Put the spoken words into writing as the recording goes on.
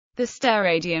The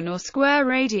steradian or square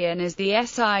radian is the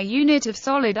SI unit of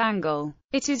solid angle.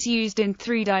 It is used in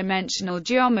three-dimensional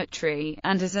geometry,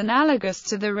 and is analogous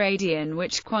to the radian,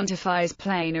 which quantifies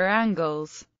planar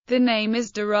angles. The name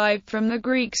is derived from the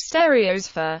Greek stereos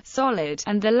for solid,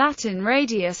 and the Latin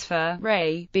radius for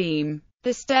ray, beam.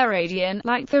 The steradian,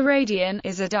 like the radian,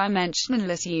 is a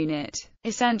dimensionless unit,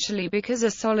 essentially because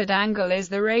a solid angle is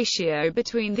the ratio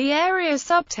between the area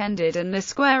subtended and the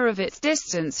square of its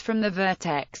distance from the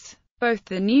vertex. Both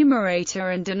the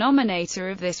numerator and denominator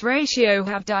of this ratio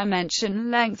have dimension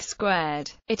length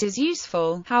squared. It is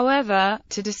useful, however,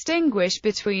 to distinguish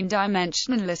between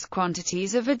dimensionless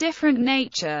quantities of a different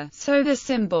nature, so the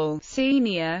symbol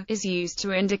senior is used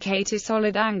to indicate a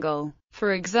solid angle.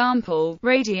 For example,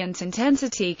 radiant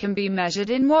intensity can be measured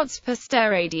in watts per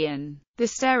steradian. The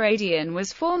steradian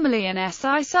was formerly an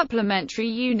SI supplementary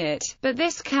unit, but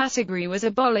this category was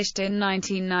abolished in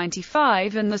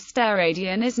 1995 and the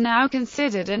steradian is now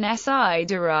considered an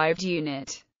SI-derived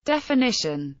unit.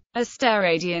 Definition: a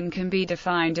steradian can be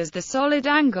defined as the solid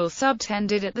angle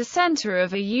subtended at the center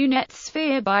of a unit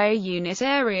sphere by a unit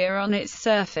area on its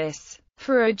surface.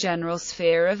 For a general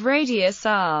sphere of radius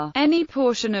r, any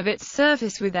portion of its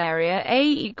surface with area A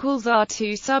equals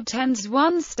r2 subtends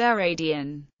 1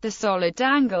 steradian. The solid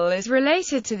angle is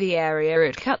related to the area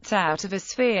it cuts out of a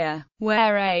sphere,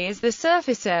 where A is the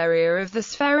surface area of the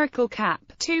spherical cap,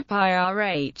 2 pi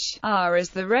rh, r is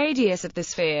the radius of the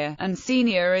sphere, and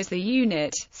senior is the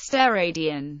unit,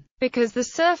 steradian. Because the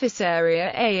surface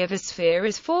area A of a sphere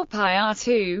is 4 pi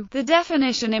r2, the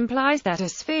definition implies that a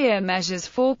sphere measures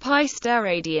 4 pi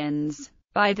steradians.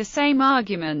 By the same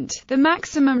argument, the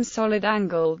maximum solid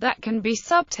angle that can be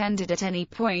subtended at any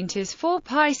point is 4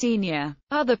 pi senior.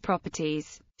 Other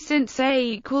properties: since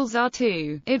A equals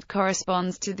r2, it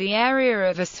corresponds to the area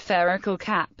of a spherical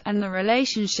cap, and the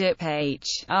relationship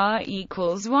h/r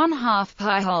equals 1/2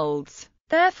 pi holds.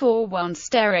 Therefore 1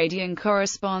 steradian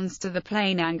corresponds to the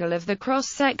plane angle of the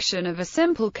cross-section of a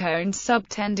simple cone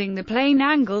subtending the plane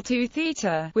angle 2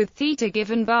 theta, with theta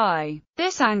given by.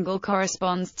 This angle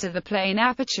corresponds to the plane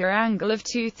aperture angle of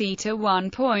 2 theta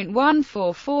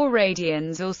 1.144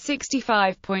 radians or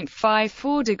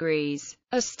 65.54 degrees.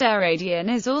 A steradian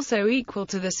is also equal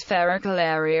to the spherical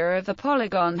area of the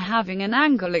polygon having an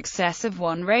angle excess of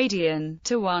 1 radian,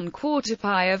 to 1/4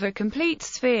 pi of a complete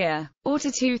sphere, or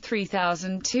to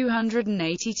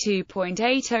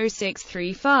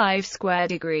 3282.80635 square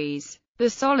degrees. The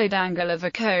solid angle of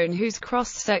a cone whose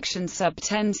cross-section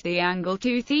subtends the angle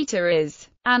 2 theta is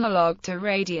analog to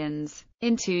radians.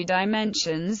 In 2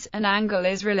 dimensions, an angle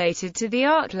is related to the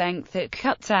arc length it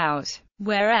cuts out,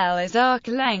 where L is arc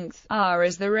length, r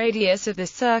is the radius of the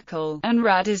circle, and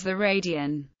rad is the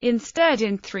radian. Instead,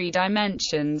 in 3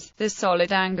 dimensions, the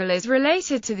solid angle is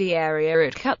related to the area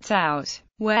it cuts out,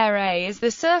 where A is the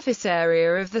surface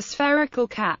area of the spherical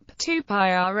cap, 2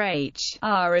 pi rh,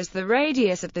 r is the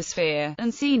radius of the sphere,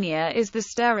 and senior is the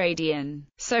steradian.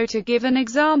 So to give an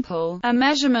example, a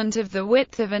measurement of the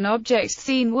width of an object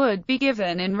seen would be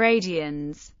given in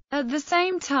radians. At the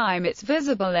same time, its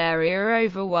visible area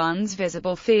over one's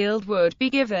visible field would be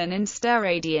given in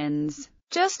steradians.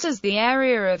 Just as the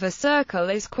area of a circle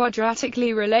is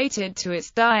quadratically related to its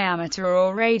diameter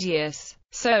or radius,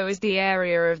 so is the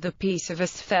area of the piece of a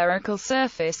spherical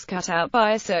surface cut out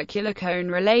by a circular cone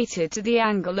related to the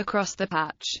angle across the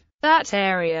patch. That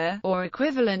area, or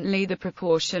equivalently the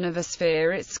proportion of a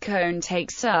sphere its cone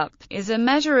takes up, is a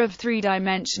measure of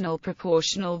three-dimensional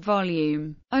proportional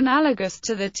volume, analogous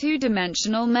to the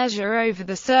two-dimensional measure over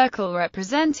the circle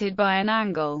represented by an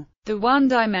angle. The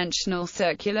one-dimensional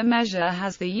circular measure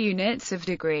has the units of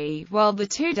degree, while the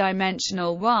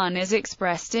two-dimensional one is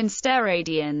expressed in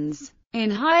steradians. In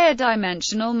higher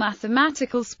dimensional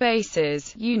mathematical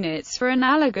spaces, units for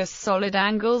analogous solid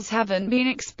angles haven't been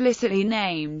explicitly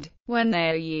named. When they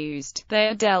are used, they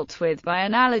are dealt with by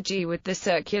analogy with the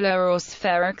circular or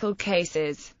spherical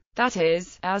cases. That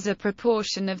is, as a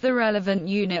proportion of the relevant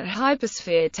unit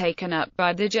hypersphere taken up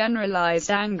by the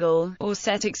generalized angle, or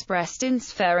set expressed in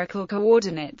spherical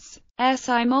coordinates,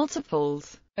 SI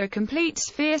multiples. A complete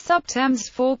sphere subtends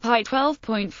 4 pi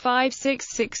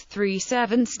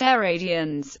 12.56637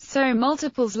 steradians, so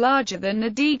multiples larger than the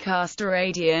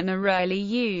decasteradian are rarely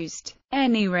used.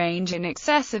 Any range in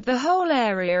excess of the whole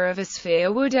area of a sphere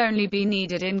would only be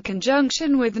needed in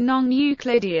conjunction with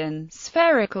non-Euclidean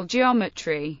spherical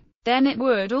geometry. Then it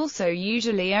would also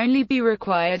usually only be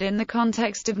required in the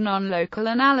context of non-local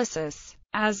analysis.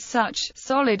 As such,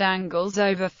 solid angles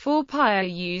over 4 pi are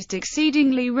used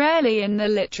exceedingly rarely in the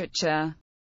literature.